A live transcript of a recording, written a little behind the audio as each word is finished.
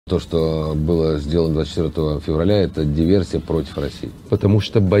то, что было сделано 24 февраля, это диверсия против России. Потому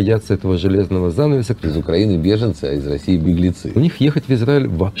что боятся этого железного занавеса. Из Украины беженцы, а из России беглецы. У них ехать в Израиль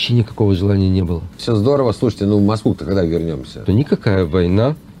вообще никакого желания не было. Все здорово. Слушайте, в Москву-то когда вернемся? То никакая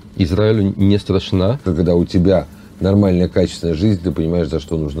война Израилю не страшна. Когда у тебя нормальная, качественная жизнь, ты понимаешь, за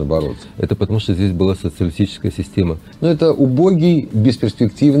что нужно бороться. Это потому, что здесь была социалистическая система. Но это убогий,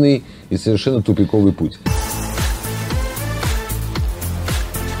 бесперспективный и совершенно тупиковый путь.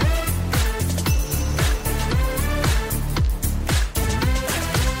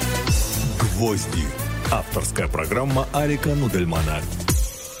 Гвозди. Авторская программа Арика Нудельмана.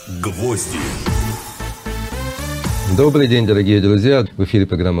 Гвозди. Добрый день, дорогие друзья. В эфире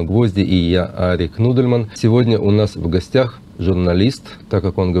программа «Гвозди» и я, Арик Нудельман. Сегодня у нас в гостях журналист, так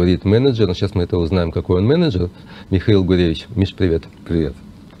как он говорит менеджер, но сейчас мы это узнаем, какой он менеджер, Михаил Гуревич. Миш, привет. Привет.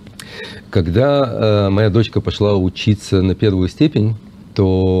 Когда моя дочка пошла учиться на первую степень,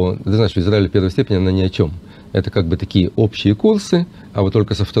 то, ты знаешь, в Израиле первая степень, она ни о чем. Это как бы такие общие курсы, а вот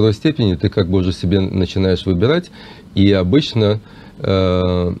только со второй степени ты как бы уже себе начинаешь выбирать. И обычно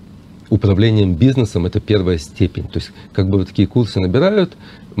управлением бизнесом это первая степень. То есть как бы вот такие курсы набирают,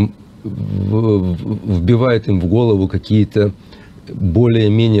 вбивают им в голову какие-то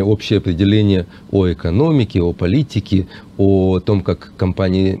более-менее общие определения о экономике, о политике, о том, как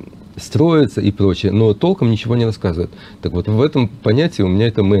компании строится и прочее, но толком ничего не рассказывают. Так вот, в этом понятии у меня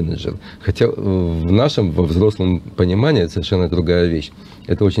это менеджер. Хотя в нашем, во взрослом понимании, это совершенно другая вещь.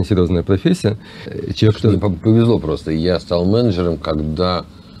 Это очень серьезная профессия. Мне повезло просто. Я стал менеджером, когда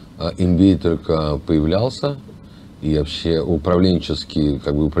MBA только появлялся, и вообще управленческий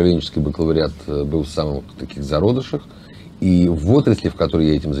бакалавриат был в самых таких зародышах. И в отрасли, в которой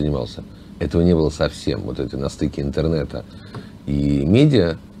я этим занимался, этого не было совсем. Вот это на стыке интернета и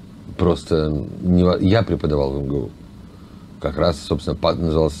медиа. Просто я преподавал в МГУ. Как раз, собственно,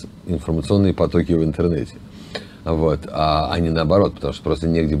 назывался «Информационные потоки в интернете». Вот. А не наоборот, потому что просто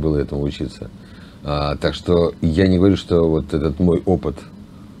негде было этому учиться. Так что я не говорю, что вот этот мой опыт,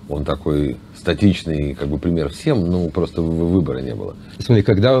 он такой статичный, как бы пример всем, просто выбора не было. Смотри,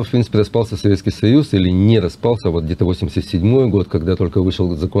 когда, в принципе, распался Советский Союз или не распался, вот где-то 87-й год, когда только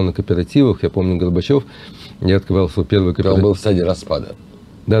вышел закон о кооперативах, я помню, Горбачев, я открывал свой первый кооператив. Он был в стадии распада.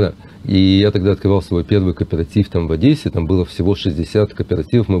 Да. И я тогда открывал свой первый кооператив там в Одессе, там было всего 60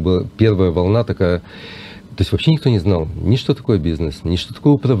 кооперативов, была первая волна такая. То есть вообще никто не знал ни что такое бизнес, ни что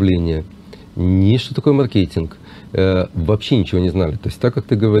такое управление, ни что такое маркетинг. Вообще ничего не знали. То есть так как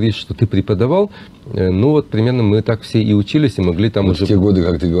ты говоришь, что ты преподавал, примерно мы так все и учились, и могли там уже... В те годы,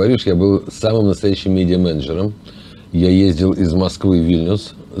 как ты говоришь, я был самым настоящим медиа-менеджером. Я ездил из Москвы в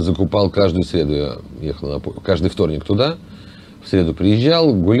Вильнюс, закупал каждую среду, я ехал каждый вторник туда, в среду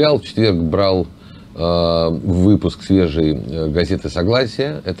приезжал, гулял, в четверг брал выпуск свежей газеты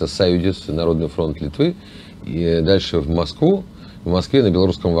 «Согласие», это «Союдис», Народный фронт Литвы, и дальше в Москву. В Москве на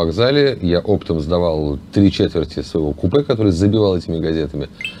Белорусском вокзале я оптом сдавал 3/4 своего купе, который забивал этими газетами,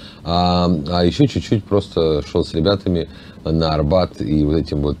 а еще чуть-чуть просто шел с ребятами на Арбат и вот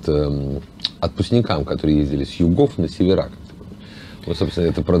этим вот отпускникам, которые ездили с югов на севера. Мы, собственно,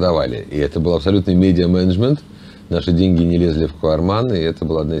 это продавали. И это был абсолютный медиа-менеджмент. Наши деньги не лезли в карман, и это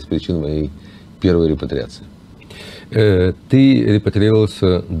была одна из причин моей первой репатриации. Ты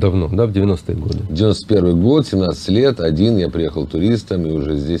репатриировался давно, да, в 90-е годы? 91-й год, 17 лет, один, я приехал туристом и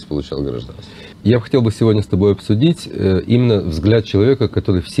уже здесь получал гражданство. Я хотел бы сегодня с тобой обсудить именно взгляд человека,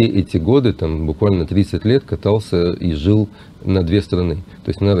 который все эти годы, там буквально 30 лет, катался и жил на две страны, то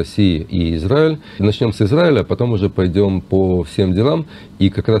есть на России и Израиль. Начнем с Израиля, а потом уже пойдем по всем делам.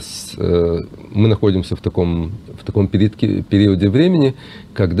 И как раз мы находимся в таком периоде времени,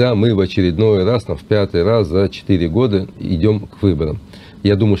 когда мы в очередной раз, в 5-й раз за 4 года идем к выборам.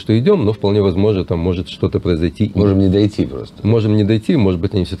 Я думаю, что идем, но вполне возможно, там может что-то произойти. Можем не дойти просто. Можем не дойти, может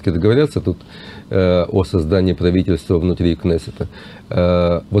быть, они все-таки договорятся тут о создании правительства внутри Кнессета.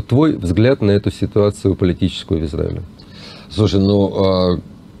 Вот твой взгляд на эту ситуацию политическую в Израиле. Слушай,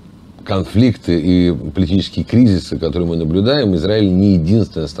 конфликты и политические кризисы, которые мы наблюдаем, Израиль не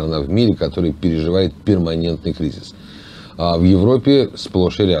единственная страна в мире, которая переживает перманентный кризис. В Европе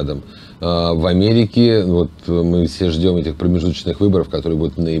сплошь и рядом. В Америке, мы все ждем этих промежуточных выборов, которые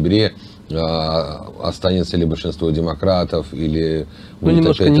будут в ноябре, останется ли большинство демократов или...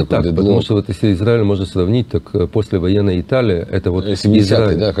 немножко не так, потому что если Израиль можно сравнить, так послевоенная Италия, это вот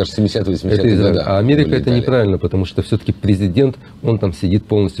 70-е, да, кажется, 70-80-е годы. А Америка это неправильно, потому что все-таки президент, он там сидит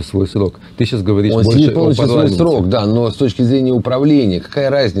полностью свой срок. Ты сейчас говоришь он больше сидит полностью о парламенте. Свой срок, да, но с точки зрения управления, какая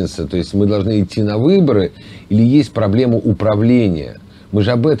разница? То есть мы должны идти на выборы или есть проблема управления? Мы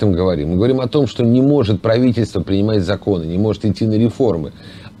же об этом говорим. Мы говорим о том, что не может правительство принимать законы, не может идти на реформы.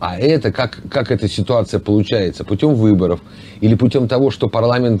 А это, как эта ситуация получается? Путем выборов или путем того, что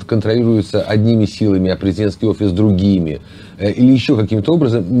парламент контролируется одними силами, а президентский офис другими, или еще каким-то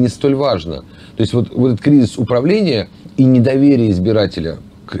образом, не столь важно. То есть вот этот кризис управления и недоверие избирателя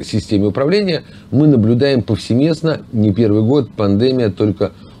к системе управления мы наблюдаем повсеместно. Не первый год, пандемия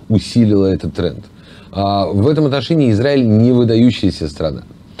только усилила этот тренд. В этом отношении Израиль не выдающаяся страна.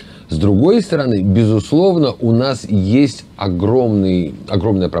 С другой стороны, безусловно, у нас есть огромная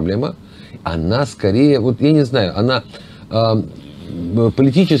проблема. Она скорее, вот я не знаю, она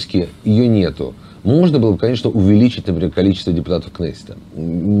политически ее нету. Можно было бы, конечно, увеличить, например, количество депутатов Кнессета.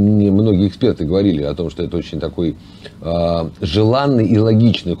 Многие эксперты говорили о том, что это очень такой желанный и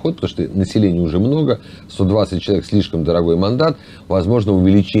логичный ход, потому что населения уже много, 120 человек слишком дорогой мандат, возможно,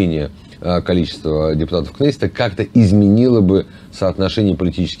 увеличение количество депутатов Кнессета как-то изменило бы соотношение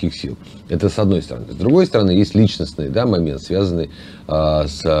политических сил. Это с одной стороны. С другой стороны, есть личностный момент, связанный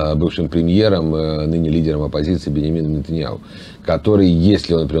с бывшим премьером, ныне лидером оппозиции Биньямином Нетаньяху, который,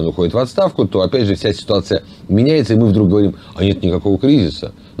 если он, например, уходит в отставку, то, опять же, вся ситуация меняется, и мы вдруг говорим, а нет никакого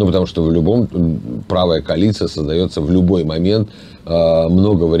кризиса. Потому что в любом правая коалиция создается в любой момент,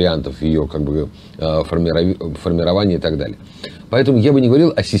 много вариантов ее формирования и так далее. Поэтому я бы не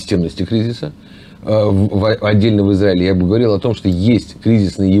говорил о системности кризиса отдельно в Израиле. Я бы говорил о том, что есть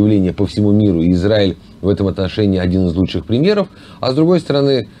кризисные явления по всему миру, и Израиль в этом отношении один из лучших примеров. А с другой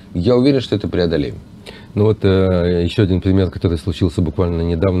стороны, я уверен, что это преодолеем. Ну вот еще один пример, который случился буквально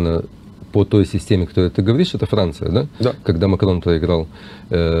недавно по той системе, которую ты говоришь, это Франция, да? Да. Когда Макрон проиграл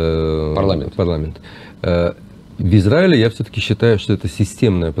парламент. В Израиле я все-таки считаю, что это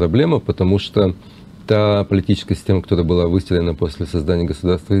системная проблема, потому что та политическая система, которая была выстроена после создания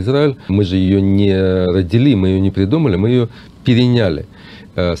государства Израиль, мы же ее не родили, мы ее не придумали, мы ее переняли.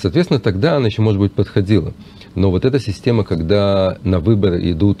 Соответственно, тогда она еще, может быть, подходила. Но вот эта система, когда на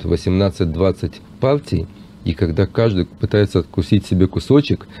выборы идут 18-20 партий, и когда каждый пытается откусить себе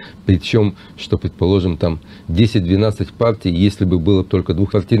кусочек, причем, что, предположим, там 10-12 партий, если бы была только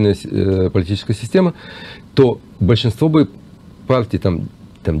двухпартийная политическая система, то большинство бы партий, там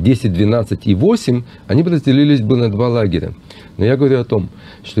 10, 12 и 8, они бы разделились бы на два лагеря. Но я говорю о том,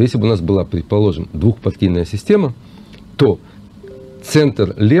 что если бы у нас была, предположим, двухпартийная система, то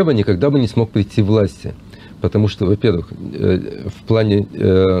центр лево никогда бы не смог прийти к власти. Потому что, во-первых, в плане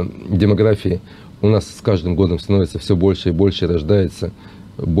демографии у нас с каждым годом становится все больше и больше, рождается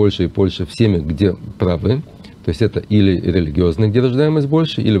больше и больше в семьях, где правые. То есть это или религиозные, где рождаемость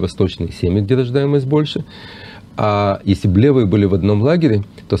больше, или восточные семьи, где рождаемость больше. А если бы левые были в одном лагере,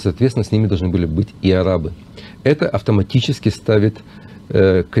 то, соответственно, с ними должны были быть и арабы. Это автоматически ставит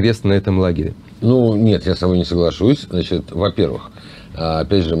крест на этом лагере. Ну, нет, я с тобой не соглашусь. Значит, во-первых,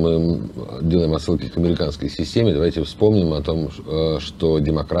 опять же, мы делаем отсылки к американской системе. Давайте вспомним о том, что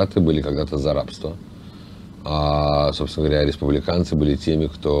демократы были когда-то за рабство. А, собственно говоря, республиканцы были теми,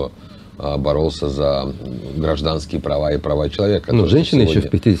 кто боролся за гражданские права и права человека. Ну, женщины сегодня... еще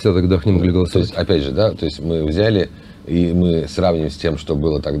в 50-х годах не могли голосовать. То есть, опять же, да, то есть мы взяли и мы сравним с тем, что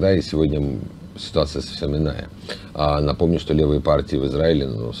было тогда, и сегодня ситуация совсем иная. Напомню, что левые партии в Израиле,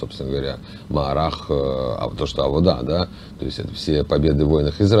 ну, собственно говоря, Маарах, то, что Авода, да, то есть это все победы в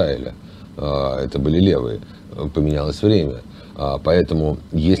войнах Израиля, это были левые, поменялось время. Поэтому,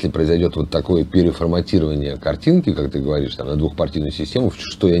 если произойдет вот такое переформатирование картинки, как ты говоришь, там, на двухпартийную систему, в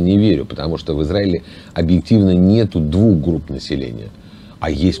что я не верю, потому что в Израиле объективно нету двух групп населения, а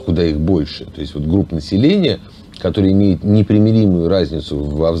есть куда их больше. То есть вот групп населения, которые имеют непримиримую разницу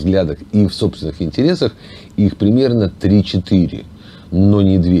во взглядах и в собственных интересах, их примерно 3-4, но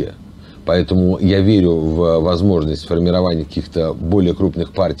не 2. Поэтому я верю в возможность формирования каких-то более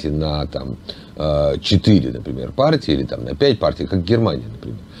крупных партий на там, 4, например, партии, или там, на 5 партий, как Германия,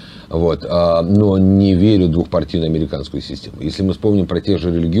 например. Вот. Но не верю в двухпартийную американскую систему. Если мы вспомним про тех же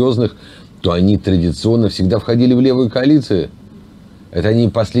религиозных, то они традиционно всегда входили в левые коалиции. Это они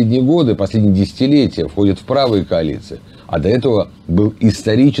последние годы, последние десятилетия входят в правые коалиции. А до этого был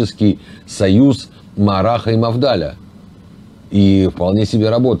исторический союз Маараха и Мавдаля. И вполне себе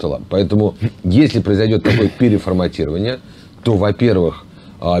работало. Поэтому, если произойдет такое переформатирование, то, во-первых,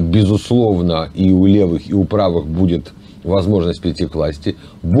 безусловно, и у левых, и у правых будет возможность прийти к власти.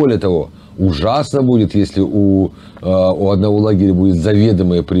 Более того, ужасно будет, если у одного лагеря будет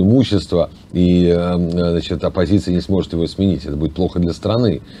заведомое преимущество, и значит, оппозиция не сможет его сменить. Это будет плохо для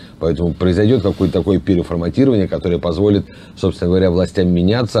страны. Поэтому произойдет какое-то такое переформатирование, которое позволит, собственно говоря, властям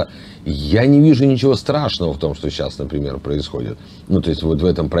меняться. Я не вижу ничего страшного в том, что сейчас, например, происходит. Ну, то есть вот в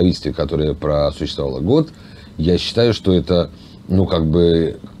этом правительстве, которое просуществовало год, я считаю, что это, ну, как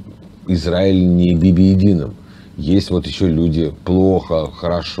бы Израиль не Биби единым. есть вот еще люди плохо,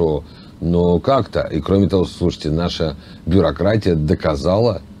 хорошо, но как-то. И кроме того, слушайте, наша бюрократия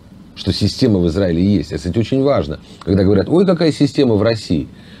доказала, что система в Израиле есть. Это, кстати, очень важно. Когда говорят, ой, какая система в России.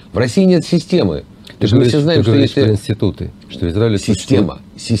 В России нет системы. Мы все знаем, что есть институты, что в Израиле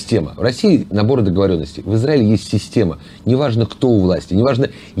система. В России набор договоренностей. В Израиле есть система. Неважно, кто у власти, неважно,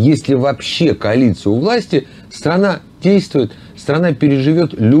 есть ли вообще коалиция у власти, страна действует, страна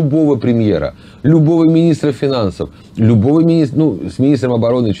переживет любого премьера, любого министра финансов, любого министра, ну, с министром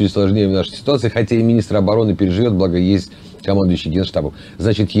обороны чуть сложнее в нашей ситуации, хотя и министр обороны переживет, благо есть командующий Генштабом.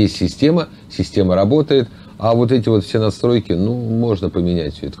 Значит, есть система работает. А вот эти вот все настройки, ну, можно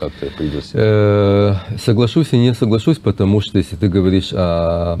поменять все это как-то придется. Соглашусь и не соглашусь, потому что если ты говоришь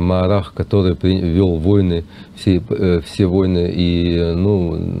о Маарах, который вел войны, все войны, и,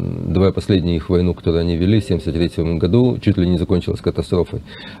 ну, давай последнюю их войну, которую они вели в 1973 году, чуть ли не закончилась катастрофой.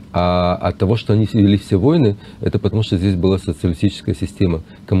 А от того, что они вели все войны, это потому что здесь была социалистическая система,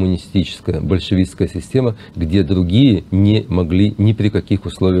 коммунистическая, большевистская система, где другие не могли ни при каких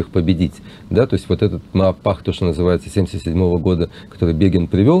условиях победить. Да? То есть вот этот Маапах, то, что называется, 1977 года, который Бегин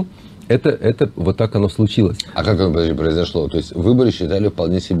привел, это вот так оно случилось. А как оно произошло? То есть выборы считали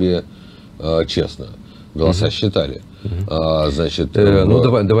вполне себе честно. Голоса считали. Значит, ну,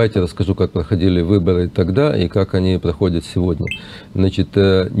 давайте расскажу, как проходили выборы тогда и как они проходят сегодня. Значит,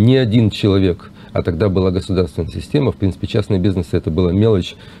 ни один человек, а тогда была государственная система, в принципе, частный бизнес это была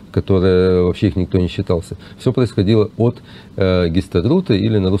мелочь, которая вообще их никто не считался. Все происходило от гистадрута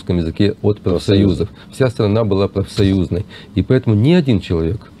или на русском языке от профсоюзов. Вся страна была профсоюзной. И поэтому ни один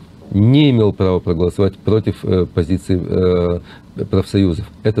человек не имел права проголосовать против позиций профсоюзов.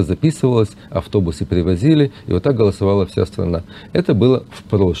 Это записывалось, автобусы привозили, и вот так голосовала вся страна. Это было в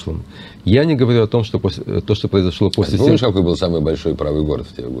прошлом. Я не говорю о том, что то, что произошло после... Помнишь, какой был самый большой правый город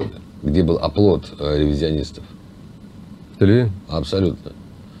в те годы? Где был оплот ревизионистов? Тель-Авив? Абсолютно.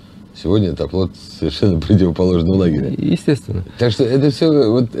 Сегодня это оплот совершенно противоположного лагеря. Естественно. Так что это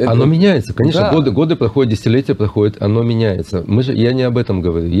все... Вот это... Оно меняется, конечно. Да. Годы проходят, десятилетия проходят, оно меняется. Я не об этом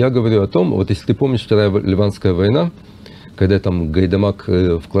говорю. Я говорю о том, вот если ты помнишь Вторая Ливанская война, когда там Гайдамак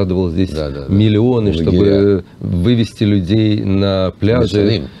вкладывал здесь миллионы, чтобы вывести людей на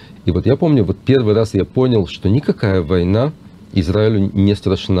пляжи. И вот я помню, вот первый раз я понял, что никакая война Израилю не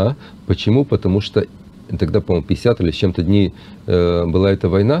страшна. Почему? Потому что тогда, по-моему, 50 или с чем-то дней была эта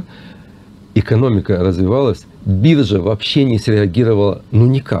война, экономика развивалась, биржа вообще не среагировала, ну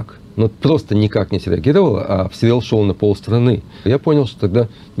никак. Ну, просто никак не среагировала, а обстрел шел на полстраны. Я понял, что тогда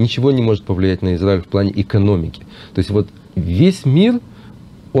ничего не может повлиять на Израиль в плане экономики. То есть вот весь мир,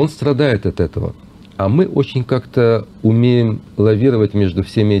 он страдает от этого. А мы очень как-то умеем лавировать между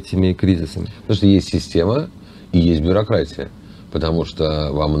всеми этими кризисами. Потому что есть система и есть бюрократия. Потому что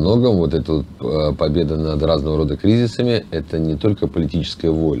во многом вот эта победа над разного рода кризисами – это не только политическая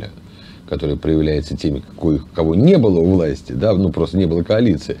воля, которая проявляется теми, кого не было у власти, да, ну просто не было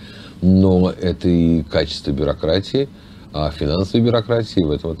коалиции, но это и качество бюрократии, а финансовой бюрократии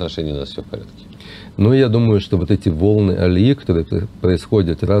в этом отношении у нас все в порядке. Ну, я думаю, что вот эти волны алие, которые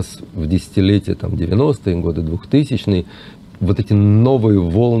происходят раз в десятилетие, там, 90-е годы, 2000-е, вот эти новые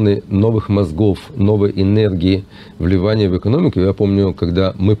волны новых мозгов, новой энергии, вливания в экономику. Я помню,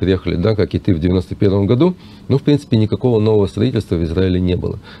 когда мы приехали, да, как и ты, в 91 году, ну, в принципе, никакого нового строительства в Израиле не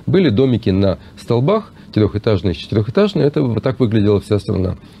было. Были домики на столбах, трехэтажные, четырехэтажные, это вот так выглядела вся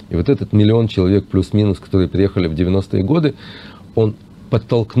страна. И вот этот миллион человек плюс-минус, которые приехали в 90-е годы, он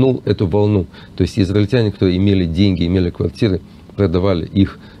подтолкнул эту волну. То есть израильтяне, которые имели деньги, имели квартиры, продавали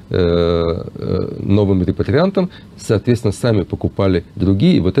их новым репатриантам, соответственно, сами покупали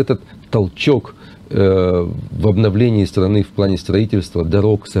другие. И вот этот толчок в обновлении страны в плане строительства,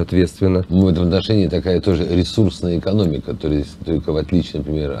 дорог, соответственно. В этом отношении такая тоже ресурсная экономика, то есть только в отличие,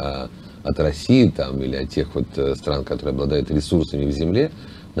 например, от России там, или от тех вот стран, которые обладают ресурсами в земле,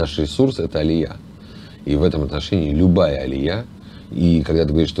 наш ресурс – это алия. И в этом отношении любая алия, и когда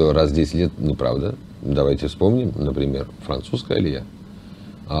ты говоришь, что раз в 10 лет, неправда, давайте вспомним, например, французская алия.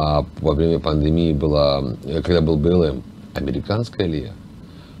 А во время пандемии была, когда был БЛМ, американская алия.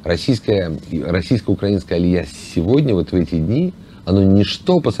 Российско-украинская алия сегодня, вот в эти дни, оно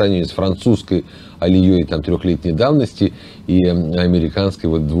ничто по сравнению с французской алией там, 3-летней давности и американской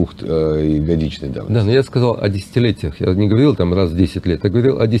вот 2-годичной давности. Да, но я сказал о десятилетиях. Я не говорил там раз в 10 лет, я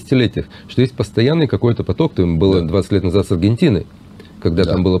говорил о десятилетиях, что есть постоянный какой-то поток, там было 20 лет назад с Аргентиной, когда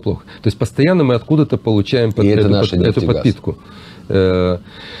там было плохо. То есть постоянно мы откуда-то получаем эту подпитку. А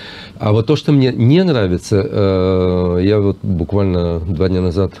вот то, что мне не нравится, я вот буквально 2 дня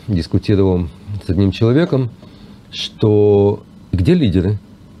назад дискутировал с одним человеком, что где лидеры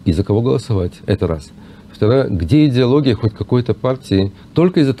и за кого голосовать, это раз. Второе, где идеология хоть какой-то партии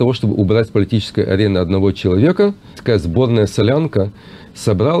только из-за того, чтобы убрать с политической арены одного человека, такая сборная солянка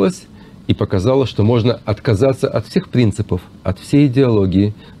собралась и показала, что можно отказаться от всех принципов, от всей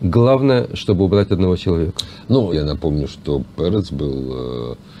идеологии. Главное, чтобы убрать одного человека. Ну, я напомню, что Перец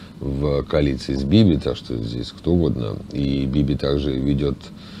был в коалиции с Биби, так что здесь кто угодно. И Биби также ведет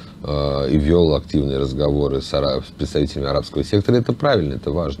и вел активные разговоры с представителями арабского сектора. Это правильно, это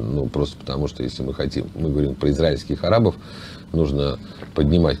важно. Ну, просто потому, что если мы говорим про израильских арабов, нужно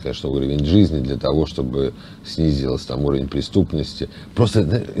поднимать, конечно, уровень жизни для того, чтобы снизился там уровень преступности. Просто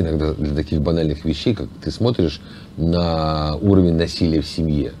иногда для таких банальных вещей, как ты смотришь на уровень насилия в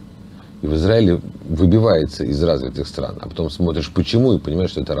семье. И в Израиле выбивается из развитых стран, а потом смотришь, почему, и понимаешь,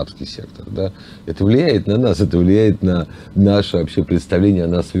 что это арабский сектор. Да? Это влияет на нас, это влияет на наше вообще представление о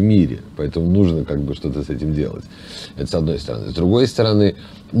нас в мире. Поэтому нужно как бы что-то с этим делать. Это с одной стороны. С другой стороны,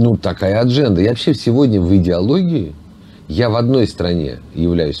 ну, такая адженда. Я вообще сегодня в идеологии, я в одной стране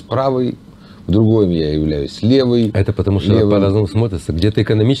являюсь правой, в другой я являюсь левой. Это потому что по-разному смотрится. Где-то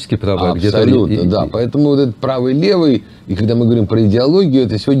экономически правый, а где-то... Абсолютно, да. Поэтому вот этот правый-левый, и когда мы говорим про идеологию,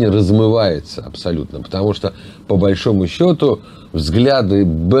 это сегодня размывается абсолютно. Потому что, по большому счету, взгляды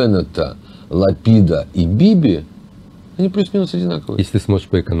Беннета, Лапида и Биби, они плюс-минус одинаковые. Если ты смотришь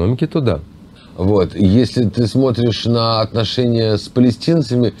по экономике, то да. Вот. Если ты смотришь на отношения с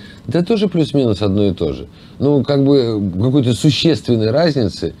палестинцами, это тоже плюс-минус одно и то же. Ну, как бы какой-то существенной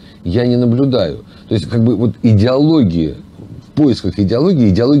разницы я не наблюдаю. То есть, как бы вот идеология, в поисках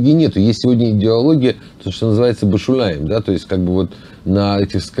идеологии нету. Есть сегодня идеология, то, что называется башуляем, да, то есть, как бы вот на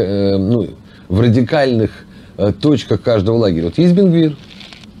этих, в радикальных точках каждого лагеря. Вот есть Бен-Гвир.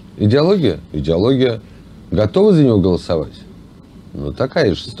 Идеология. Готовы за него голосовать? Ну,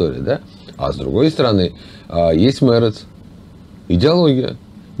 такая же история, да? А с другой стороны, есть Мерец. Идеология.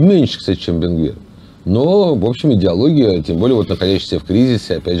 Меньше, кстати, чем Бен-Гвир. Но, в общем, идеология, тем более вот находящаяся в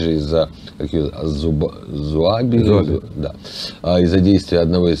кризисе, опять же, из-за из-за действия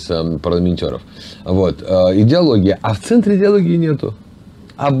одного из парламентеров. Вот. Идеология. А в центре идеологии нету.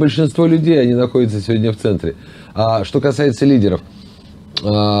 А большинство людей, они находятся сегодня в центре. А что касается лидеров,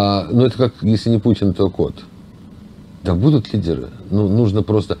 ну, это как, если не Путин, то кот. Да будут лидеры. Ну, нужно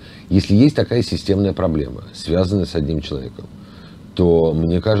просто... Если есть такая системная проблема, связанная с одним человеком, то,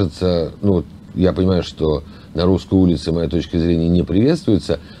 мне кажется, ну, я понимаю, что на русской улице моя точка зрения не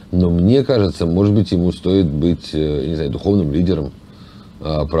приветствуется, но мне кажется, может быть, ему стоит быть, я не знаю, духовным лидером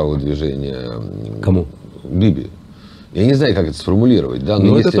правого движения. Кому? Биби. Я не знаю, как это сформулировать. Да,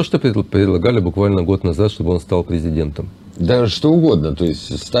 но это то, что предлагали буквально год назад, чтобы он стал президентом. Да, что угодно. То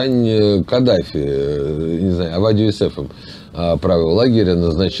есть, стань Каддафи, не знаю, Авадию Юсефом правого лагеря,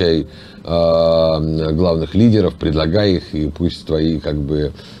 назначай главных лидеров, предлагай их, и пусть твои как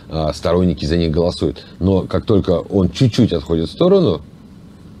бы сторонники за них голосуют. Но как только он чуть-чуть отходит в сторону,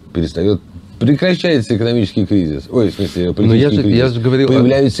 прекращается экономический кризис. Ой, в смысле, политический кризис. Я же говорил,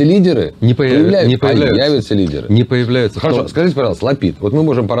 появляются лидеры? Не появляются лидеры. Не появляются. Хорошо, скажите, пожалуйста, Лапид, вот мы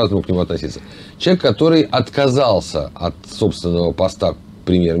можем по-разному к нему относиться. Человек, который отказался от собственного поста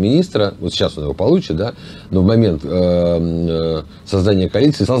премьер-министра, вот сейчас он его получит, да, но в момент создания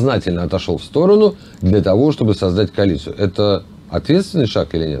коалиции сознательно отошел в сторону для того, чтобы создать коалицию. Это ответственный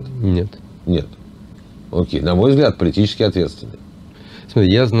шаг или нет? Нет. Нет. Окей, на мой взгляд, политически ответственный.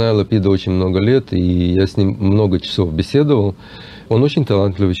 Смотри, я знаю Лапида очень много лет, и я с ним много часов беседовал. Он очень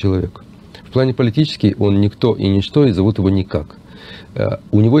талантливый человек. В плане политический он никто и ничто, и зовут его никак.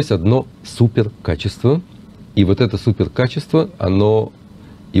 У него есть одно суперкачество, и вот это суперкачество, оно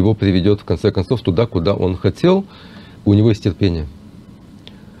его приведет, в конце концов, туда, куда он хотел. У него есть терпение.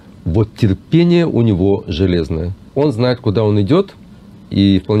 Вот терпение у него железное. Он знает, куда он идет,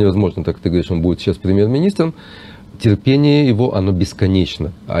 и вполне возможно, так ты говоришь, он будет сейчас премьер-министром. Терпение его, оно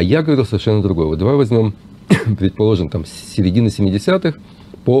бесконечно. А я говорил совершенно другое. Вот давай возьмем, предположим, там, с середины 70-х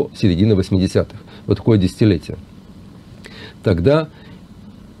по середину 80-х. Вот такое десятилетие. Тогда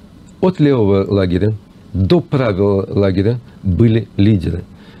от левого лагеря до правого лагеря были лидеры.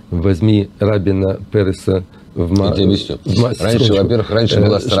 Возьми Рабина, Переса в Я тебе объясню. Раньше, во-первых,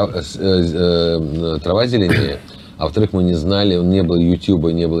 была трава зеленее, а во-вторых, мы не знали, не было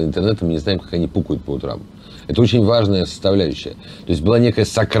Ютуба, не было интернета, мы не знаем, как они пукают по утрам. Это очень важная составляющая. То есть была некая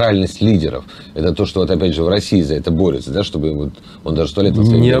сакральность лидеров. Это то, что вот опять же в России за это борется, да, чтобы вот, он даже в туалет на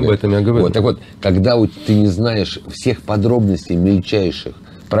своем не об этом я говорю. Вот, так вот, когда вот ты не знаешь всех подробностей мельчайших,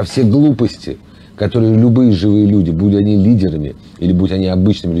 про все глупости, которые любые живые люди, будь они лидерами или будь они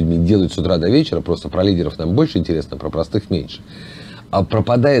обычными людьми, делают с утра до вечера, просто про лидеров нам больше интересно, про простых меньше.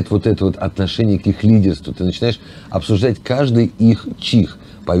 пропадает вот это вот отношение к их лидерству. Ты начинаешь обсуждать каждый их чих.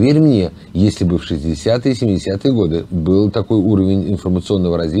 Поверь мне, если бы в 60-е и 70-е годы был такой уровень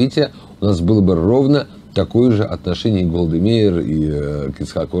информационного развития, у нас было бы ровно такое же отношение и к Голде Меир, и к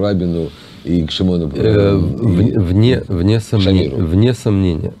Ицхаку Рабину, и к Шимону вне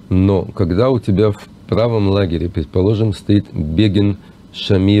сомнения. Но когда у тебя в правом лагере, предположим, стоит Бегин,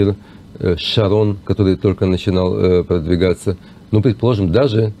 Шамир, Шарон, который только начинал продвигаться, ну, предположим,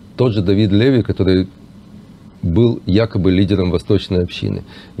 даже тот же Давид Леви, который был якобы лидером восточной общины.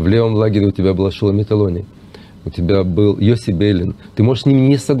 В левом лагере у тебя была Шуламит Алони, у тебя был Йоси Бейлин. Ты можешь с ним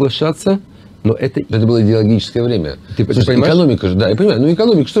не соглашаться, но это было идеологическое время. Ты понимаешь? Экономика же, да, я понимаю. Ну,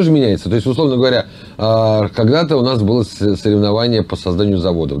 экономика что же меняется? То есть, условно говоря, когда-то у нас было соревнование по созданию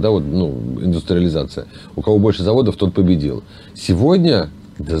заводов, да, вот, ну, индустриализация. У кого больше заводов, тот победил. Сегодня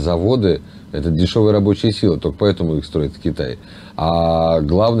заводы – это дешевая рабочая сила, только поэтому их строит Китай. А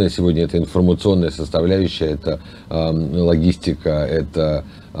главное сегодня – это информационная составляющая, это логистика, это,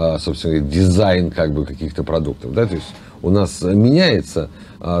 собственно говоря, дизайн как бы каких-то продуктов. Да? То есть у нас меняется,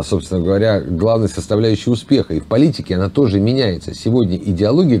 собственно говоря, главная составляющая успеха. И в политике она тоже меняется. Сегодня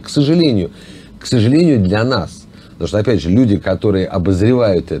идеология, к сожалению для нас, потому что, опять же, люди, которые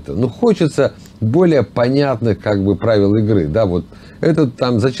обозревают это, ну, хочется более понятных как бы правил игры. Да, вот этот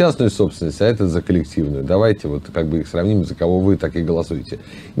там за частную собственность, а этот за коллективную. Давайте вот как бы их сравним, за кого вы так и голосуете.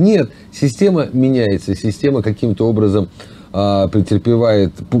 Нет, система меняется, система каким-то образом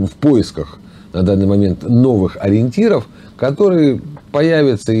претерпевает в поисках на данный момент новых ориентиров, которые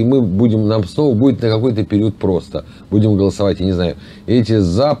появятся, и нам снова будет на какой-то период просто. Будем голосовать, я не знаю, эти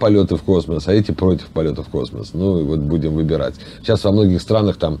за полеты в космос, а эти против полетов в космос. Ну, и вот будем выбирать. Сейчас во многих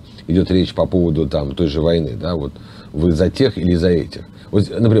странах там идет речь по поводу там той же войны, да, вот вы за тех или за этих. Вот,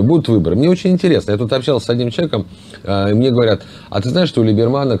 например, будут выборы. Мне очень интересно. Я тут общался с одним человеком, и мне говорят, а ты знаешь, что у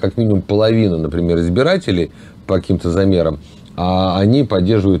Либермана как минимум половина, например, избирателей по каким-то замерам, а они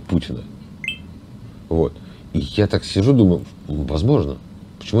поддерживают Путина. Вот. И я так сижу, думаю, возможно,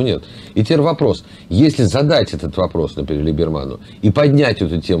 почему нет? И теперь вопрос, если задать этот вопрос, например, Либерману, и поднять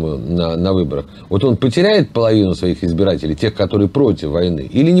эту тему на выборах, вот он потеряет половину своих избирателей, тех, которые против войны,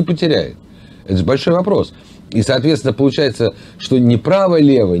 или не потеряет? Это же большой вопрос. И, соответственно, получается, что ни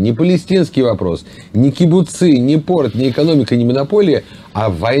право-лево, ни палестинский вопрос, ни кибуцы, ни порт, ни экономика, ни монополия, а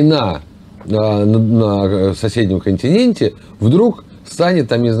война на соседнем континенте вдруг станет,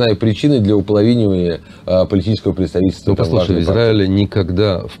 там, не знаю, причиной для уполовинивания политического представительства. Ну, послушай, в Израиле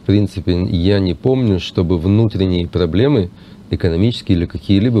никогда, в принципе, я не помню, чтобы внутренние проблемы, экономические или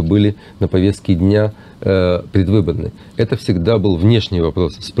какие-либо, были на повестке дня предвыборные. Это всегда был внешний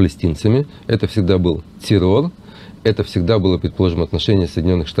вопрос с палестинцами, это всегда был террор, это всегда было, предположим, отношение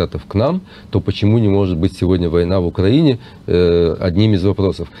Соединенных Штатов к нам, то почему не может быть сегодня война в Украине одним из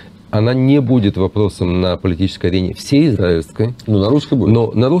вопросов? Она не будет вопросом на политической арене всей израильской. Ну, на русской будет.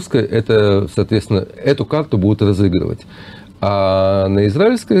 Но на русской, это, соответственно, эту карту будут разыгрывать. А на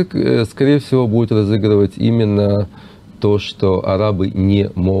израильской, скорее всего, будет разыгрывать именно то, что арабы не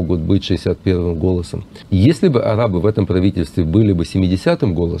могут быть 61-м голосом. Если бы арабы в этом правительстве были бы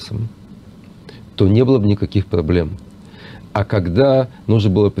 70-м голосом, то не было бы никаких проблем. А когда нужно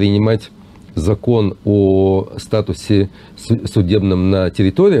было принимать закон о статусе судебном на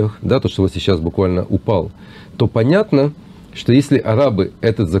территориях, да, то, что вот сейчас буквально упал, то понятно, что если арабы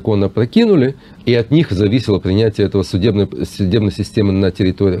этот закон опрокинули, и от них зависело принятие этого судебной системы на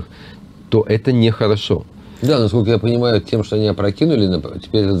территориях, то это нехорошо. Да, насколько я понимаю, тем, что они опрокинули,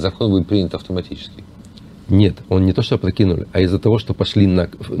 теперь этот закон будет принят автоматически. Нет, он не то, что опрокинули, а из-за того, что пошли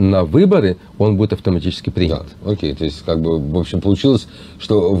на выборы, он будет автоматически принят. Да, окей, то есть, как бы, в общем, получилось,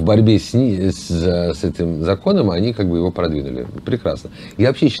 что в борьбе с этим законом они как бы его продвинули. Прекрасно. Я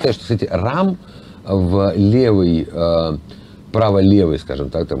вообще считаю, что, кстати, Рам в левой, право-левой, скажем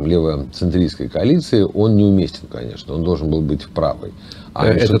так, там, левоцентристской коалиции, он неуместен, конечно, он должен был быть в правой. А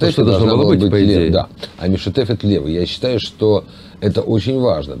это то, что должно было быть, по идее. Да, а Мишутефет левый. Я считаю, что это очень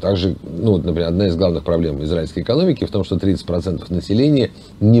важно. Также, ну, вот, например, одна из главных проблем израильской экономики в том, что 30% населения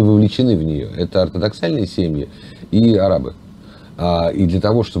не вовлечены в нее. Это ортодоксальные семьи и арабы. И для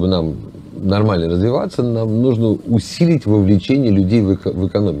того, чтобы нам нормально развиваться, нам нужно усилить вовлечение людей в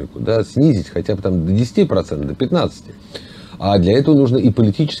экономику. Да, снизить хотя бы там до 10%, до 15%. А для этого нужно и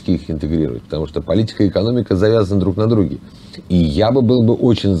политически их интегрировать, потому что политика и экономика завязаны друг на друге. И я был бы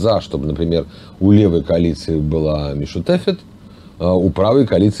очень за, чтобы, например, у левой коалиции была Мишутефет, у правой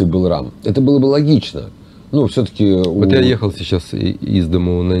коалиции был Рам. Это было бы логично. Ну, все-таки... Вот я ехал сейчас из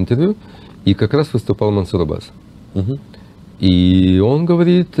дому на интервью, и как раз выступал Мансур Аббас. Угу. И он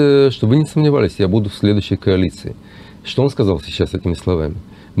говорит, что вы не сомневались, я буду в следующей коалиции. Что он сказал сейчас этими словами?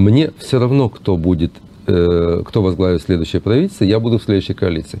 Мне все равно, кто возглавит следующее правительство, я буду в следующей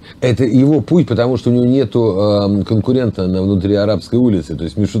коалиции. Это его путь, потому что у него нету конкурента внутри арабской улицы. То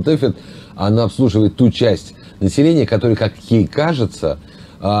есть Мишутефет, она обслуживает ту часть населения, которая, как ей кажется,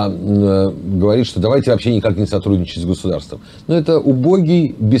 говорит, что давайте вообще никак не сотрудничать с государством. Но это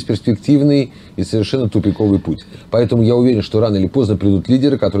убогий, бесперспективный и совершенно тупиковый путь. Поэтому я уверен, что рано или поздно придут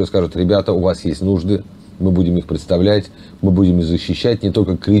лидеры, которые скажут: ребята, у вас есть нужды, мы будем их представлять, мы будем их защищать, не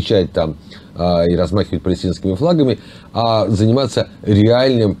только кричать там и размахивать палестинскими флагами, а заниматься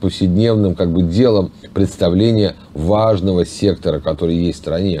реальным повседневным делом представления важного сектора, который есть в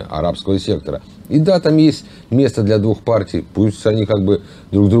стране, арабского сектора. И да, там есть место для двух партий, пусть они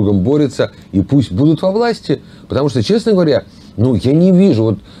друг с другом борются, и пусть будут во власти, потому что, честно говоря, я не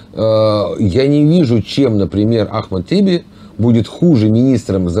вижу, чем, например, Ахмад Тиби будет хуже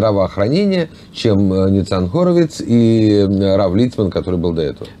министром здравоохранения, чем Ницан Хоровиц и Рав Лицман, который был до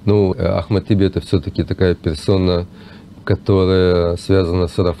этого. Ахмад Тиби — это все-таки такая персона, которая связана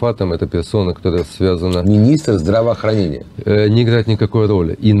с Арафатом, это персона, которая связана... Министр здравоохранения. Не играет никакой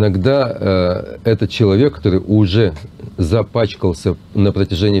роли. Иногда этот человек, который уже запачкался на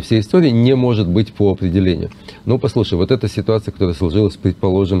протяжении всей истории, не может быть по определению. Послушай, вот эта ситуация, которая сложилась,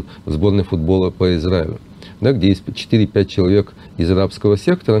 предположим, в сборной футбола по Израилю, где есть 4-5 человек из арабского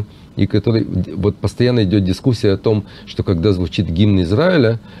сектора, и который постоянно идет дискуссия о том, что когда звучит гимн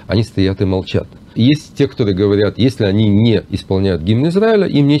Израиля, они стоят и молчат. Есть те, которые говорят, если они не исполняют гимн Израиля,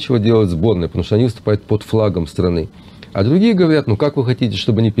 им нечего делать в сборной, потому что они выступают под флагом страны. А другие говорят: как вы хотите,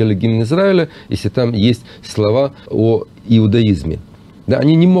 чтобы они пели гимн Израиля, если там есть слова о иудаизме?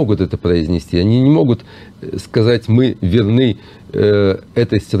 Они не могут это произнести, они не могут сказать: мы верны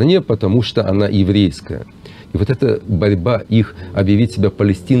этой стране, потому что она еврейская. И вот эта борьба их объявить себя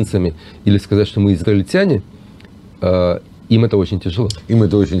палестинцами или сказать, что мы израильтяне, им это очень тяжело. Им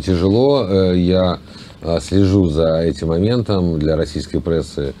это очень тяжело. Я слежу за этим моментом, для российской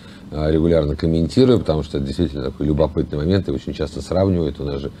прессы регулярно комментирую, потому что это действительно такой любопытный момент, и очень часто сравнивают. У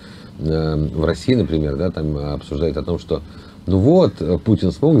нас же в России, например, там обсуждают о том, что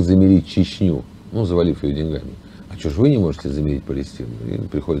Путин смог замерить Чечню, завалив ее деньгами. А что ж вы не можете замерить Палестину? И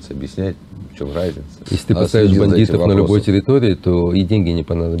приходится объяснять, в чем разница. Если ты поставишь бандитов на любой территории, то и деньги не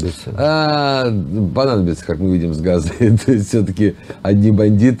понадобятся. Понадобится, как мы видим с Газой. То есть все-таки одни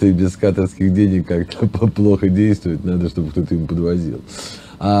бандиты без катарских денег как-то плохо действуют. Надо, чтобы кто-то им подвозил.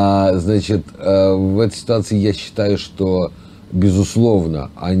 В этой ситуации я считаю, что, безусловно,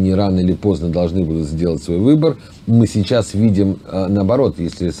 они рано или поздно должны будут сделать свой выбор. Мы сейчас видим, наоборот,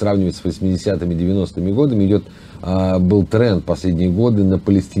 если сравнивать с 80-ми, 90-ми годами, был тренд последние годы на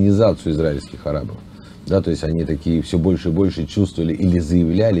палестинизацию израильских арабов. То есть они такие все больше и больше чувствовали или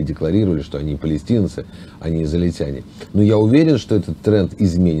заявляли, декларировали, что они палестинцы, они израильтяне. Но я уверен, что этот тренд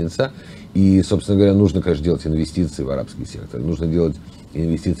изменится. И, собственно говоря, нужно, конечно, делать инвестиции в арабский сектор. Нужно делать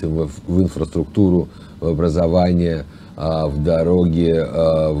инвестиции в инфраструктуру, в образование, в дороги,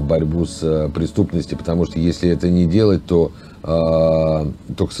 в борьбу с преступностью. Потому что если это не делать, то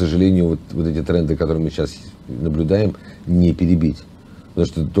к сожалению, вот эти тренды, которые мы сейчас наблюдаем, не перебить. Потому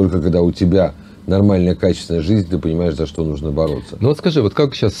что только когда у тебя нормальная, качественная жизнь, ты понимаешь, за что нужно бороться. Скажи,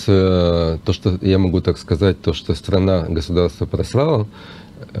 как сейчас то, что я могу так сказать, то, что страна, государство просрало,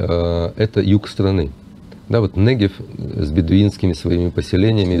 это юг страны. Негев с бедуинскими своими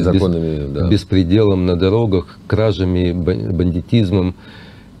поселениями, законами, беспределом на дорогах, кражами, бандитизмом.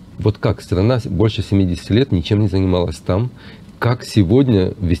 Как страна больше 70 лет ничем не занималась там, как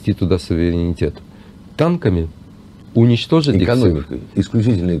сегодня ввести туда суверенитет? Танками? Уничтожить экономикой,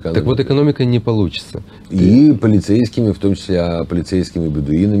 исключительно экономикой. Так экономикой не получится. И полицейскими, в том числе полицейскими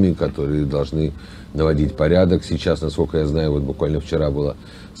бедуинами, которые должны наводить порядок. Сейчас, насколько я знаю, буквально вчера было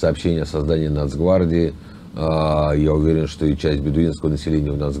сообщение о создании Нацгвардии. Я уверен, что и часть бедуинского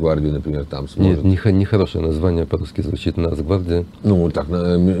населения в Нацгвардию, например, там сможет... Нет, нехорошее название по-русски звучит Нацгвардия.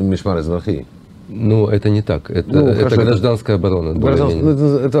 Мишмар Эзрахи. Это не так. Это гражданская оборона.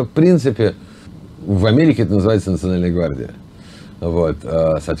 Это, в принципе, в Америке это называется Национальная гвардия.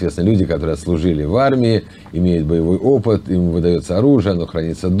 Соответственно, люди, которые служили в армии, имеют боевой опыт, им выдается оружие, оно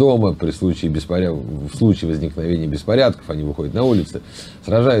хранится дома, в случае возникновения беспорядков они выходят на улицы,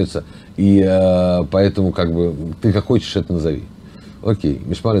 сражаются, и поэтому ты как хочешь это назови. Окей,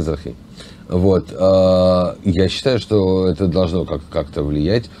 Мишмар Эзрахи. Я считаю, что это должно как-то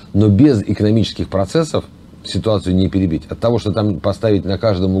влиять, но без экономических процессов ситуацию не перебить. От того, что там поставить на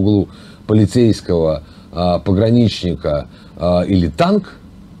каждом углу полицейского, пограничника или танк,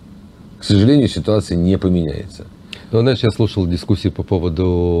 к сожалению, ситуация не поменяется. Я слушал дискуссии по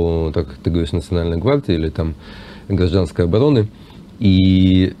поводу, так ты говоришь, Национальной гвардии или там гражданской обороны.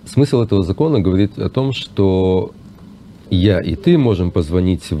 И смысл этого закона говорит о том, что я и ты можем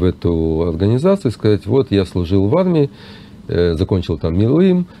позвонить в эту организацию и сказать: вот я служил в армии, закончил там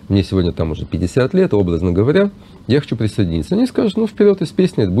милуим, мне сегодня там уже 50 лет, образно говоря, я хочу присоединиться. Они скажут: ну вперед из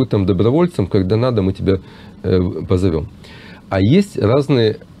песни, будь там добровольцем, когда надо, мы тебя позовем. А есть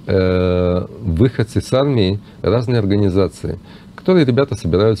разные выходцы с армии, разные организации, которые ребята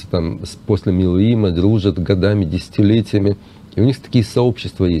собираются там после милуима, дружат годами, десятилетиями. И у них такие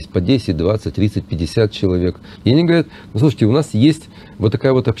сообщества есть, по 10, 20, 30, 50 человек. И они говорят: ну слушайте, у нас есть вот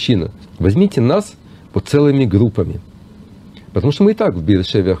такая вот община. Возьмите нас вот целыми группами. Потому что мы и так в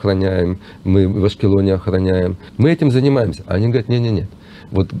Бершеве охраняем, мы в Ашкелоне охраняем. Мы этим занимаемся. А они говорят: нет.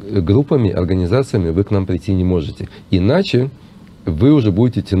 Вот группами, организациями вы к нам прийти не можете. Иначе вы уже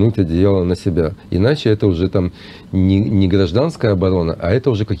будете тянуть одеяло на себя. Иначе это уже там не гражданская оборона, а это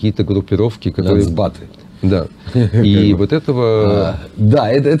уже какие-то группировки, которые... Нацбаты. Да. И вот этого...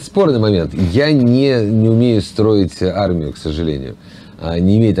 Да, это спорный момент. Я не умею строить армию, к сожалению.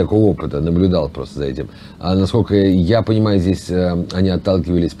 Не имею такого опыта, наблюдал просто за этим. А насколько я понимаю, здесь они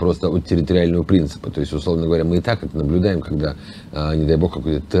отталкивались просто от территориального принципа. То есть, условно говоря, мы и так это наблюдаем, когда, не дай бог,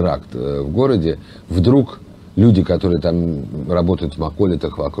 какой-то теракт в городе, вдруг люди, которые там работают в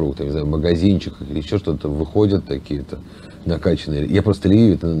маколитах вокруг, там, не знаю, в магазинчиках или еще что-то, выходят такие-то накачанные. Я просто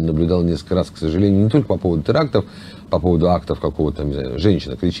Ливию это наблюдал несколько раз, к сожалению, не только по поводу терактов, по поводу актов какого-то, не знаю,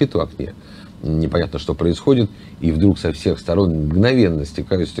 женщина кричит в окне, непонятно, что происходит, и вдруг со всех сторон мгновенно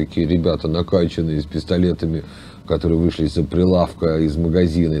стекаются такие ребята накачанные с пистолетами, которые вышли из-за прилавка, из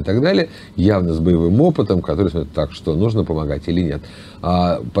магазина и так далее, явно с боевым опытом, которые смотрят: так, что нужно помогать или нет.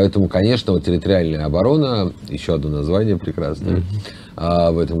 Поэтому, конечно, вот территориальная оборона, еще одно название прекрасное,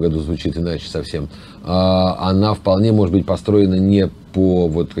 в этом году звучит иначе совсем, она вполне может быть построена не по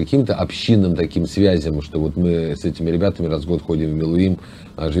вот каким-то общинным таким связям, что вот мы с этими ребятами раз в год ходим в милуим,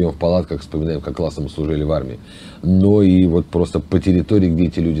 живем в палатках, вспоминаем, как классно мы служили в армии, но и вот просто по территории, где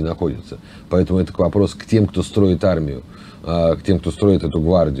эти люди находятся. Поэтому это вопрос к тем, кто строит армию, к тем, кто строит эту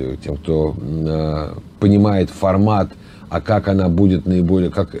гвардию, к тем, кто понимает формат, как она будет наиболее,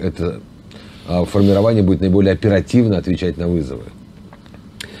 как это формирование будет наиболее оперативно отвечать на вызовы.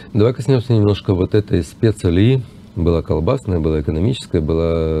 Давай коснемся немножко вот этой спецалии. Была колбасная, была экономическая,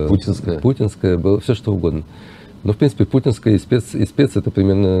 была путинская, было все что угодно. Но, в принципе, путинская и спец это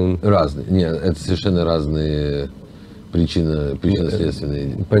примерно... Разные. Нет, это совершенно разные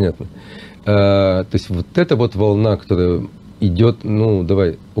причинно-следственные. Понятно. То есть вот эта вот волна, которая идет, ну,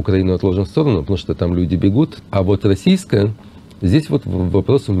 давай Украину отложим в сторону, потому что там люди бегут, а вот российская, здесь вот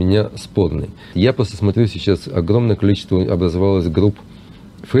вопрос у меня спорный. Я просто смотрю сейчас, огромное количество образовалось групп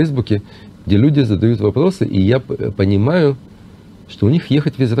в Фейсбуке, где люди задают вопросы, и я понимаю, что у них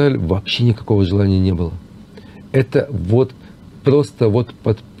ехать в Израиль вообще никакого желания не было. Это вот просто вот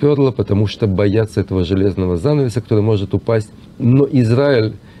подперло, потому что боятся этого железного занавеса, который может упасть. Но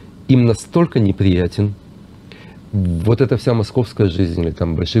Израиль им настолько неприятен. Вот эта вся московская жизнь, или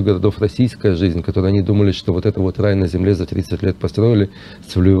там больших городов российская жизнь, которую они думали, что вот это вот рай на земле за 30 лет построили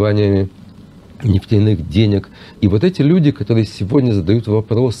с вливаниями нефтяных денег. И вот эти люди, которые сегодня задают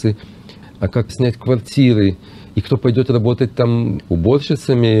вопросы, а как снять квартиры, и кто пойдет работать там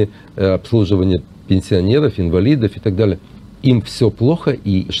уборщицами, обслуживание пенсионеров, инвалидов и так далее. Им все плохо,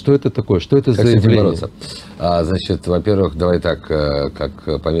 и что это такое? Что это за явление? Значит, во-первых, давай так,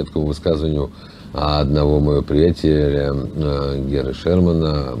 как по меткому высказыванию одного моего приятеля, Геры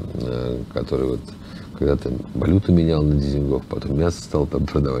Шермана, который вот когда-то валюту менял на Дизингов, потом мясо стал там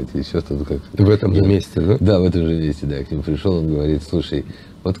продавать, и еще что-то как... В этом же месте, да? Да, в этом же месте, да. К нему пришел, он говорит: слушай,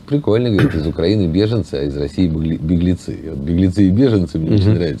 вот прикольно, говорит, из Украины беженцы, а из России беглецы. И вот беглецы и беженцы, мне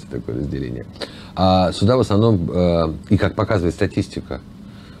очень нравится такое разделение. А сюда в основном, и как показывает статистика,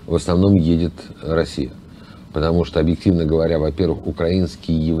 в основном едет Россия. Потому что, объективно говоря, во-первых,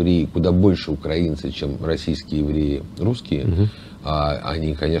 украинские евреи, куда больше украинцы, чем российские евреи русские,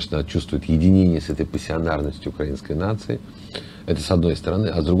 они, конечно, чувствуют единение с этой пассионарностью украинской нации. Это с одной стороны.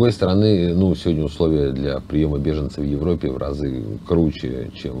 А с другой стороны, ну, сегодня условия для приема беженцев в Европе в разы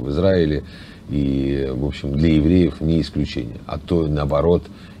круче, чем в Израиле. И, в общем, для евреев не исключение. А то, наоборот,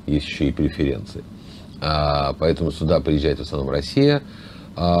 есть еще и преференции. Поэтому сюда приезжает в основном Россия.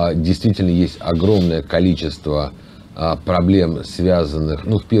 Действительно, есть огромное количество проблем, связанных,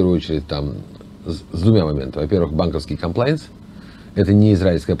 ну, в первую очередь, там, с двумя моментами. Во-первых, банковский комплайнс. Это не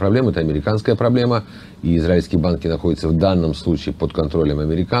израильская проблема, это американская проблема. И израильские банки находятся в данном случае под контролем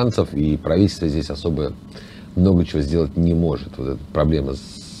американцев. И правительство здесь особо много чего сделать не может. Вот эта проблема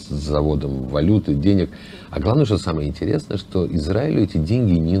с заводом валюты, денег. А главное, что самое интересное, что Израилю эти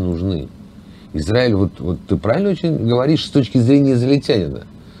деньги не нужны. Израиль, вот ты правильно очень говоришь с точки зрения израильтянина.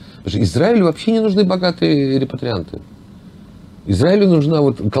 Потому что Израилю вообще не нужны богатые репатрианты. Израилю нужна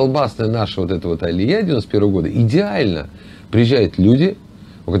вот колбасная наша вот эта вот алия 91 года. Идеально. Приезжают люди,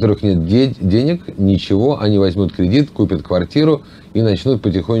 у которых нет денег, ничего, они возьмут кредит, купят квартиру и начнут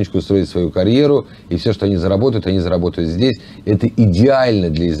потихонечку строить свою карьеру. И все, что они заработают здесь. Это идеально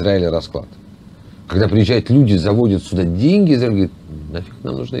для Израиля расклад. Когда приезжают люди, заводят сюда деньги, Израиль говорит, нафиг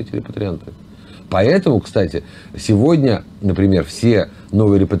нам нужны эти репатрианты. Поэтому, кстати, сегодня, например, все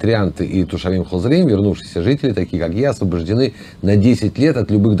новые репатрианты и тушавим хозрим, вернувшиеся жители, такие как я, освобождены на 10 лет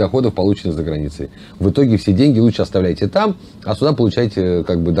от любых доходов, полученных за границей. В итоге все деньги лучше оставляйте там, а сюда получайте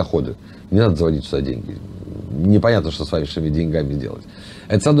как бы доходы. Не надо заводить сюда деньги. Непонятно, что с вашими деньгами делать.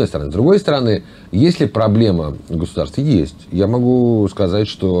 Это с одной стороны. С другой стороны, если проблема государства есть, я могу сказать,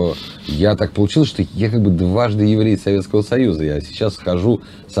 что я так получилось, что я как бы дважды еврей Советского Союза. Я сейчас хожу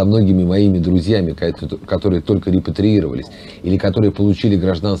со многими моими друзьями, которые только репатриировались, или которые получили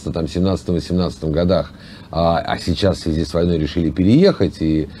гражданство там в 17-18 годах, а сейчас в связи с войной решили переехать,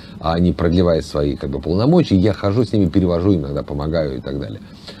 и они продлевают свои как бы полномочия. Я хожу с ними, перевожу, иногда помогаю и так далее.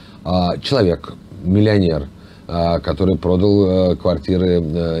 Человек, миллионер, который продал квартиры,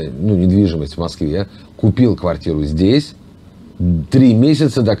 недвижимость в Москве, купил квартиру здесь, 3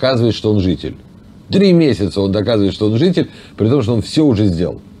 месяца доказывает, что он житель. 3 месяца он доказывает, что он житель, при том, что он все уже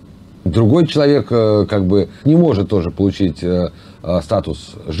сделал. Другой человек как бы не может тоже получить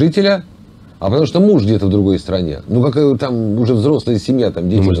статус жителя, а потому что муж где-то в другой стране. Ну, как там уже взрослая семья, там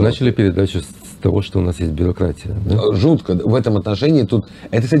дети. Мы же начали передачу с того, что у нас есть бюрократия. Да? Жутко. В этом отношении тут...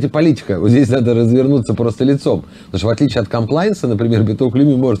 Это, кстати, политика. Вот здесь надо развернуться просто лицом. Потому что в отличие от комплайнса, например, биток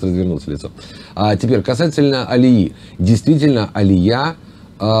Люми может развернуться лицом. А теперь касательно алии. Действительно, алия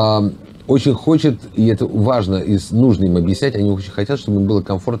очень хочет, и это важно и нужно им объяснять, они очень хотят, чтобы им было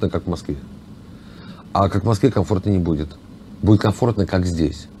комфортно, как в Москве. А как в Москве комфортно не будет. Будет комфортно, как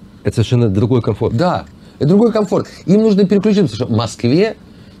здесь. Это совершенно другой комфорт. Да, это другой комфорт. Им нужно переключиться, потому что в Москве,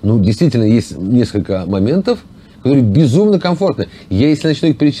 действительно, есть несколько моментов, которые безумно комфортны. Я, если начну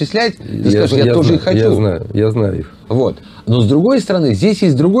их перечислять, ты скажешь, я тоже их хочу. Я знаю их. Вот. Но с другой стороны, здесь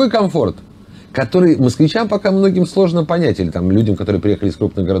есть другой комфорт, который москвичам пока многим сложно понять, или там людям, которые приехали из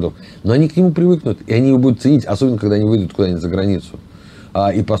крупных городов. Но они к нему привыкнут, и они его будут ценить, особенно, когда они выйдут куда-нибудь за границу.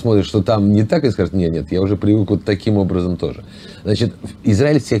 И посмотрят, что там не так, и скажут, нет, я уже привык вот таким образом тоже. Значит,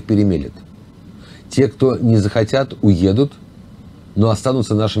 Израиль всех перемелет. Те, кто не захотят, уедут, но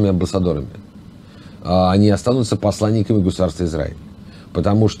останутся нашими амбассадорами. Они останутся посланниками государства Израиль.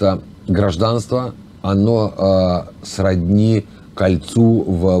 Потому что гражданство, оно сродни кольцу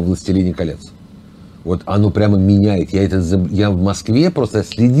в «Властелине колец». Вот оно прямо меняет. Я в Москве просто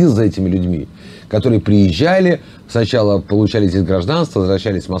следил за этими людьми, которые приезжали, сначала получали здесь гражданство,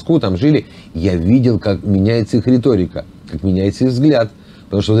 возвращались в Москву, там жили. Я видел, как меняется их риторика, как меняется их взгляд.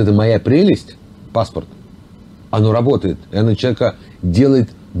 Потому что вот эта моя прелесть, паспорт, оно работает. И оно человека делает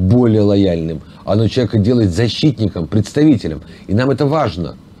более лояльным. Оно человека делает защитником, представителем. И нам это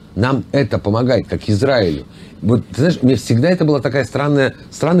важно. Нам это помогает, как Израилю. Вот, ты знаешь, мне всегда это была такая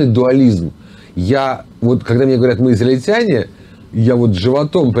странный дуализм. Когда мне говорят, мы израильтяне, я вот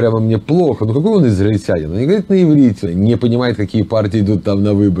животом прямо мне плохо. Ну, какой он израильтянин? Он не говорит на иврите, не понимает, какие партии идут там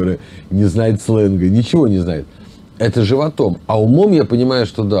на выборы, не знает сленга, ничего не знает. Это животом. А умом я понимаю,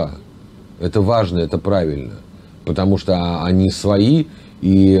 что да, это важно, это правильно. Потому что они свои,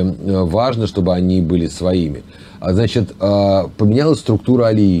 и важно, чтобы они были своими. Значит, поменялась структура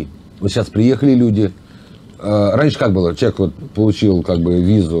алии. Вот сейчас приехали люди. Раньше как было? Человек получил как бы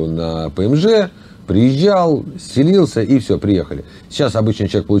визу на ПМЖ, приезжал, селился и все, приехали. Сейчас обычно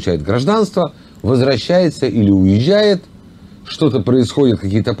человек получает гражданство, возвращается или уезжает, что-то происходит,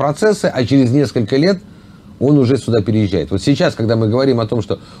 какие-то процессы, а через несколько лет он уже сюда переезжает. Вот сейчас, когда мы говорим о том,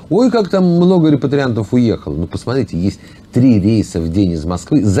 что ой, как там много репатриантов уехало, ну посмотрите, есть 3 рейса в день из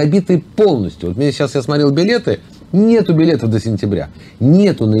Москвы, забитые полностью. Вот я смотрел билеты, нету билетов до сентября,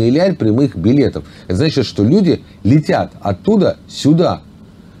 нету на Эль-Аль прямых билетов. Это значит, что люди летят оттуда сюда.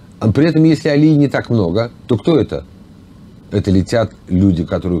 При этом, если алии не так много, то кто это? Это летят люди, у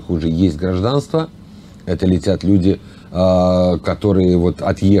которых уже есть гражданство, это летят люди, которые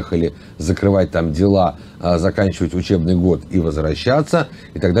отъехали закрывать там дела, заканчивать учебный год и возвращаться,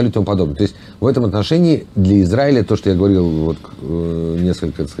 и так далее и тому подобное. То есть в этом отношении для Израиля, то, что я говорил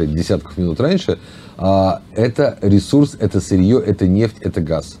несколько, так сказать, десятков минут раньше, это ресурс, это сырье, это нефть, это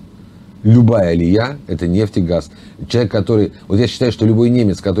газ. Любая алия – это нефть и газ. Человек, который... Вот я считаю, что любой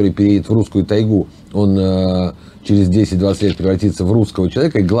немец, который переедет в русскую тайгу он через 10-20 лет превратится в русского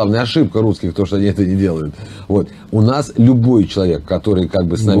человека. И главная ошибка русских, то, что они это не делают. Вот. У нас любой человек, который как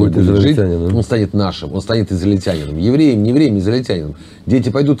бы с нами будет жить, он станет нашим, он станет израильтянином. Евреем, не евреем, израильтянином. Дети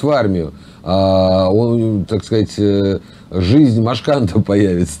пойдут в армию, он, так сказать, жизнь машканта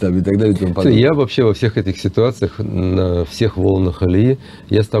появится там и так далее. И тому подобное. Я вообще во всех этих ситуациях, на всех волнах алии,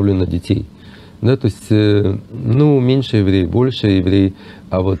 я ставлю на детей. Да, то есть, ну, меньше евреев, больше евреев,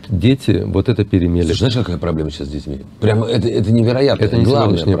 а вот дети, вот это перемели. Слушай, знаешь, какая проблема сейчас с детьми? Прямо это невероятно. Это не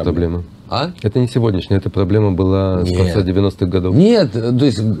сегодняшняя проблема. А? Это не сегодняшняя, эта проблема была с конца 90-х годов. Нет, то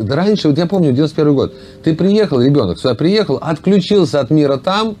есть раньше, вот я помню, 91 год, ты приехал, ребенок сюда приехал, отключился от мира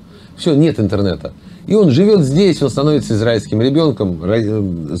там, все, нет интернета. И он живет здесь, он становится израильским ребенком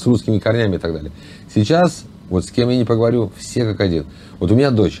с русскими корнями и так далее. Сейчас, вот с кем я не поговорю, все как один. Вот у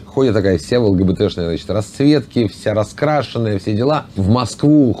меня дочь ходит такая вся в ЛГБТшная, значит, расцветки, вся раскрашенная, все дела. В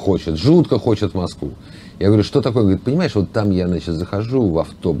Москву хочет, жутко хочет в Москву. Я говорю, что такое? Говорит, понимаешь, вот там я, значит, захожу в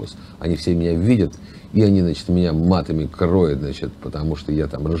автобус, они все меня видят, и они, значит, меня матами кроют, значит, потому что я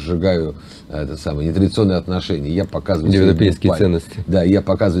там разжигаю это самое, нетрадиционные отношения. Я показываю европейские ценности. Да, я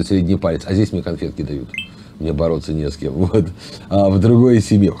показываю средний палец, а здесь мне конфетки дают. Мне бороться не с кем. Вот. А в другой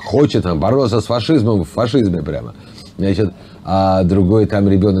семье хочет там бороться с фашизмом, в фашизме прямо. Значит, а другой там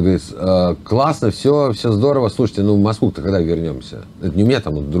ребенок говорит, классно, все здорово, слушайте, ну в Москву-то когда вернемся? Это не у меня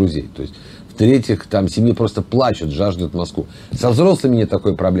там вот, друзей, то есть в-третьих, там семьи просто плачут, жаждут Москву. Со взрослыми нет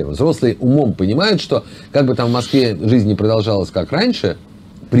такой проблемы. Взрослые умом понимают, что как бы там в Москве жизнь не продолжалась как раньше,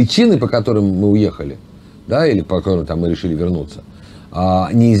 причины, по которым мы уехали, да, или по которым там мы решили вернуться,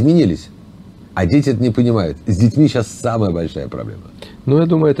 не изменились. А дети это не понимают. С детьми сейчас самая большая проблема. Ну, я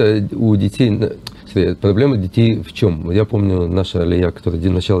думаю, это у детей... Проблема детей в чем? Я помню наша алия, которая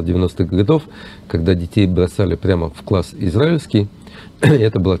начало 90-х годов, когда детей бросали прямо в класс израильский.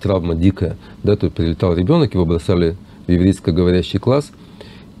 Это была травма дикая. Да, то есть прилетал ребенок, его бросали в еврейско-говорящий класс.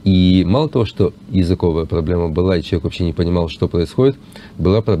 И мало того, что языковая проблема была, и человек вообще не понимал, что происходит,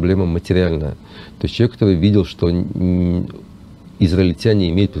 была проблема материальная. То есть человек, который видел, что израильтяне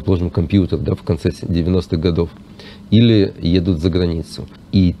имеют, предположим, компьютер, да, в конце 90-х годов, или едут за границу.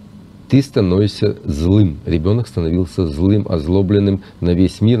 И ты становишься злым. Ребенок становился злым, озлобленным на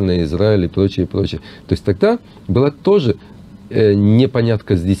весь мир, на Израиль и прочее, прочее. То есть тогда была тоже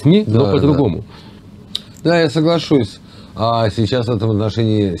непонятка с детьми, но да, по-другому. Да, я соглашусь. А сейчас в этом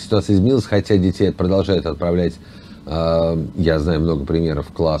отношении ситуация изменилась, хотя детей продолжают отправлять. Я знаю много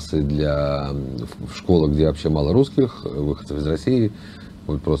примеров, классы в школах, где вообще мало русских, выходцев из России.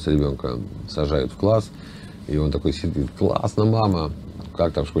 Вот просто ребенка сажают в класс, и он такой сидит, классно, мама.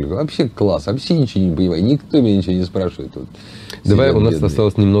 Как там в школе? Вообще класс, вообще ничего не понимаю, никто меня ничего не спрашивает. Вот, давай, у нас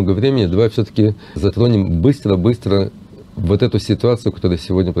осталось немного времени, давай все-таки затронем быстро вот эту ситуацию, которая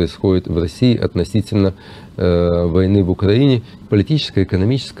сегодня происходит в России относительно войны в Украине, политическая,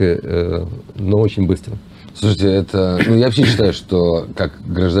 экономическая, но очень быстро. Слушайте, я вообще считаю, что как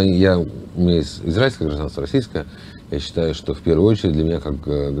гражданин, у меня есть израильское гражданство, российское, я считаю, что в первую очередь для меня, как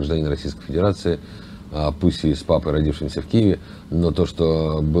гражданин Российской Федерации, пусть и с папой, родившимся в Киеве, но то,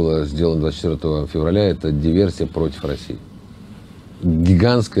 что было сделано 24 февраля, это диверсия против России.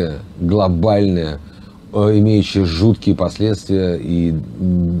 Гигантская, глобальная, имеющая жуткие последствия и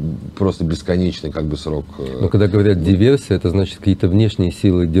просто бесконечный как бы срок. Но когда говорят диверсия, это значит, какие-то внешние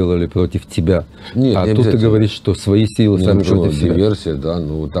силы делали против тебя. Нет, а тут ты говоришь, что свои силы сами против себя. Диверсия, да,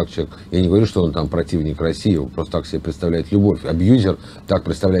 ну так человек. Я не говорю, что он там противник России, он просто так себе представляет любовь. Абьюзер так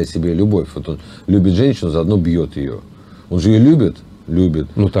представляет себе любовь. Вот он любит женщину, заодно бьет ее. Он же ее любит.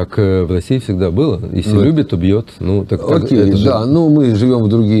 Ну так в России всегда было. Если любит, то бьет. Ну, так, окей, да, ну мы живем в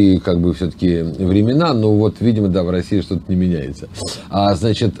другие как бы все-таки времена, но вот, видимо, да, в России что-то не меняется.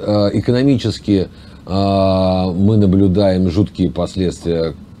 Значит, экономически мы наблюдаем жуткие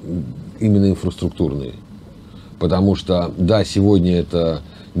последствия именно инфраструктурные. Потому что, да, сегодня это...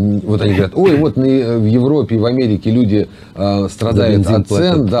 Вот они говорят, ой, вот в Европе и в Америке люди страдают от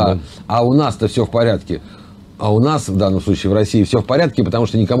цен, да, а у нас-то все в порядке. А у нас, в данном случае в России, все в порядке, потому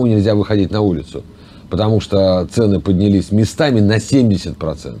что никому нельзя выходить на улицу. Потому что цены поднялись местами на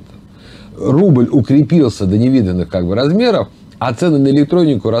 70%. Рубль укрепился до невиданных как бы размеров, а цены на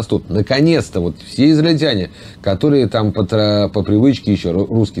электронику растут. Наконец-то вот все израильтяне, которые там по привычке еще,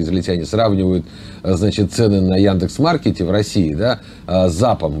 русские израильтяне, сравнивают, значит, цены на Яндекс.Маркете в России, да, с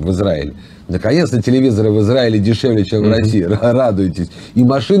Запом в Израиле. Наконец-то телевизоры в Израиле дешевле, чем в России. Радуйтесь. И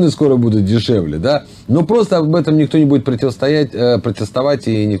машины скоро будут дешевле, да? Но просто об этом никто не будет протестовать,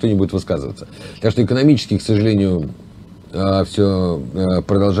 и никто не будет высказываться. Так что экономически, к сожалению, все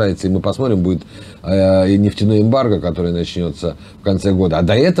продолжается, и мы посмотрим, будет нефтяной эмбарго, который начнется в конце года. А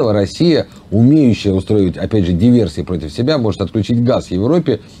до этого Россия, умеющая устроить, опять же, диверсии против себя, может отключить газ в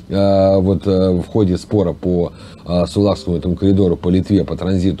Европе вот в ходе спора по Сулакскому этому коридору, по Литве, по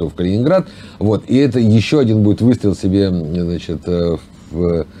транзиту в Калининград. Вот, и это еще один будет выстрел себе, значит,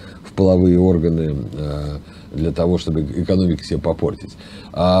 в половые органы для того, чтобы экономику себе попортить.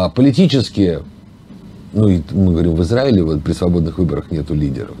 Политически, ну, и мы говорим, в Израиле вот при свободных выборах нету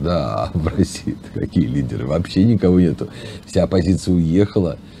лидеров, да, а в России какие лидеры? Вообще никого нету. Вся оппозиция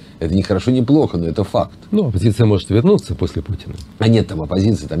уехала. Это не хорошо, не плохо, но это факт. Ну, оппозиция может вернуться после Путина. А нет там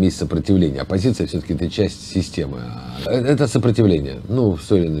оппозиции, там есть сопротивление. Оппозиция все-таки это часть системы. Это сопротивление, ну, в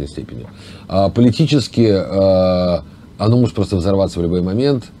той или иной степени. Политически оно может просто взорваться в любой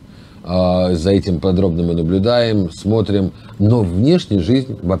момент. За этим подробно мы наблюдаем, смотрим. Но внешняя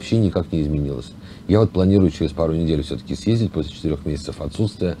жизнь вообще никак не изменилась. Я вот планирую через пару недель все-таки съездить после 4 месяцев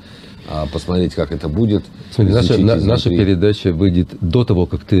отсутствия, посмотреть, как это будет. Смотри, наша передача выйдет до того,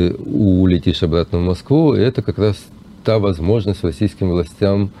 как ты улетишь обратно в Москву. И это как раз та возможность российским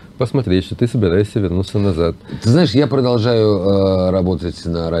властям посмотреть, что ты собираешься вернуться назад. Ты знаешь, я продолжаю работать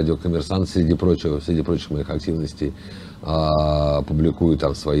на радио «Коммерсантъ», среди прочих моих активностей. Публикую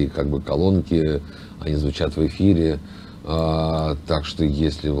там свои как бы колонки, они звучат в эфире. Так что,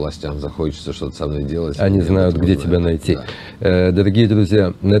 если властям захочется что-то со мной делать... Они знают, где тебя найти. Да. Дорогие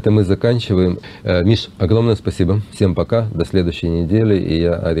друзья, на этом мы заканчиваем. Миш, огромное спасибо. Всем пока. До следующей недели. И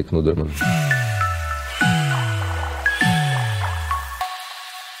я, Арика Нудельмана.